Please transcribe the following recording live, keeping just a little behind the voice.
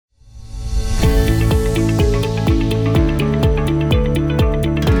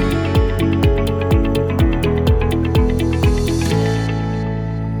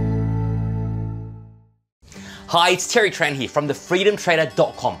Hi, it's Terry Tran here from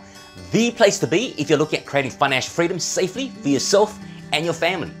thefreedomtrader.com, the place to be if you're looking at creating financial freedom safely for yourself and your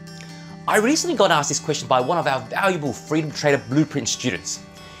family. I recently got asked this question by one of our valuable Freedom Trader Blueprint students,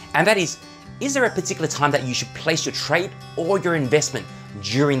 and that is there a particular time that you should place your trade or your investment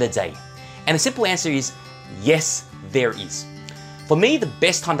during the day? And the simple answer is yes, there is. For me, the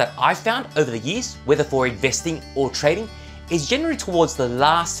best time that I've found over the years, whether for investing or trading, is generally towards the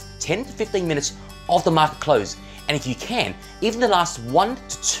last 10 to 15 minutes of the market close, and if you can, even the last 1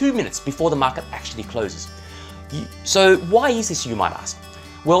 to 2 minutes before the market actually closes. So why is this, you might ask?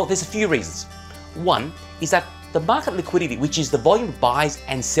 Well, there's a few reasons. One is that the market liquidity, which is the volume of buys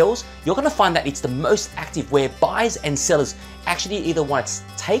and sells, you're going to find that it's the most active where buyers and sellers actually either want to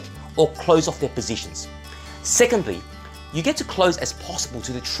take or close off their positions. Secondly, you get to close as possible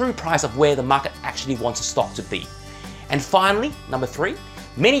to the true price of where the market actually wants a stock to be. And finally, number 3,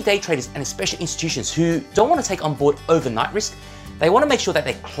 many day traders and especially institutions who don't want to take on board overnight risk, they want to make sure that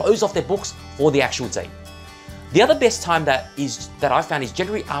they close off their books for the actual day. The other best time that I found is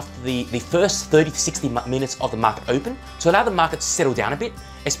generally after the first 30 to 60 minutes of the market open to allow the market to settle down a bit,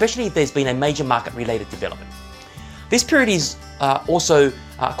 especially if there's been a major market related development. This period is also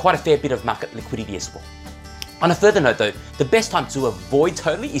quite a fair bit of market liquidity as well. On a further note though, the best time to avoid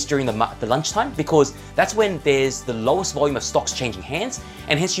totally is during the lunchtime, because that's when there's the lowest volume of stocks changing hands,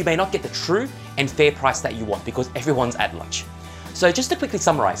 and hence you may not get the true and fair price that you want because everyone's at lunch. So just to quickly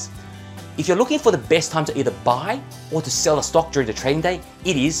summarize, if you're looking for the best time to either buy or to sell a stock during the trading day,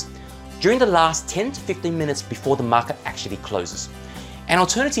 it is during the last 10 to 15 minutes before the market actually closes. An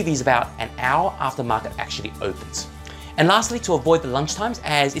alternative is about an hour after market actually opens. And lastly, to avoid the lunch times,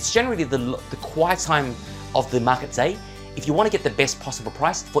 as it's generally the quiet time of the market day, if you want to get the best possible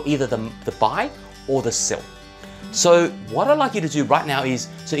price for either the buy or the sell. So what I'd like you to do right now is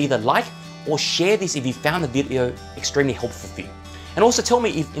to either like or share this if you found the video extremely helpful for you. And also tell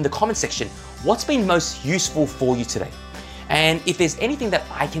me in the comment section what's been most useful for you today. And if there's anything that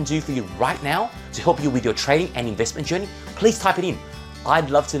I can do for you right now to help you with your trading and investment journey, please type it in. I'd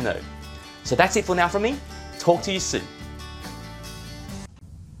love to know. So that's it for now from me. Talk to you soon.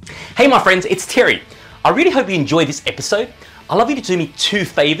 Hey my friends, it's Terry. I really hope you enjoyed this episode. I'd love you to do me 2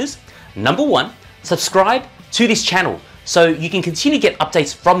 favors. Number 1, subscribe to this channel so you can continue to get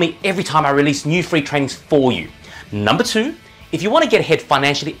updates from me every time I release new free trainings for you. Number 2, if you want to get ahead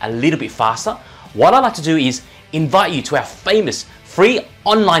financially a little bit faster, what I'd like to do is invite you to our famous free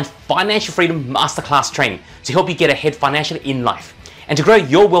online financial freedom masterclass training to help you get ahead financially in life and to grow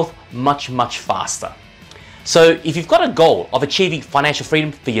your wealth much, much faster. So if you've got a goal of achieving financial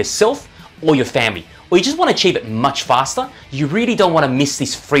freedom for yourself or your family, or you just want to achieve it much faster, you really don't want to miss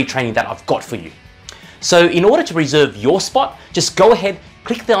this free training that I've got for you. So in order to reserve your spot, just go ahead,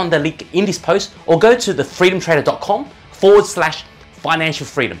 click on the link in this post, or go to thefreedomtrader.com/financial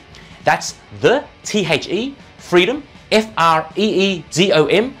freedom. That's the THE freedom,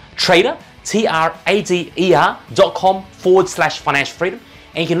 FREEDOM trader, TRADER.com/financial freedom,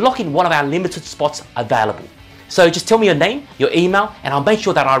 and you can lock in one of our limited spots available. So just tell me your name, your email, and I'll make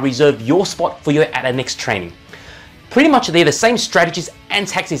sure that I reserve your spot for you at our next training. Pretty much they're the same strategies and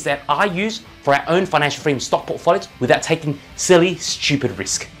tactics that I use for our own financial freedom stock portfolios without taking silly, stupid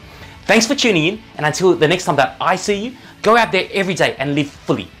risk. Thanks for tuning in, and until the next time that I see you, go out there every day and live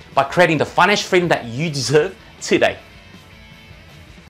fully by creating the financial freedom that you deserve today.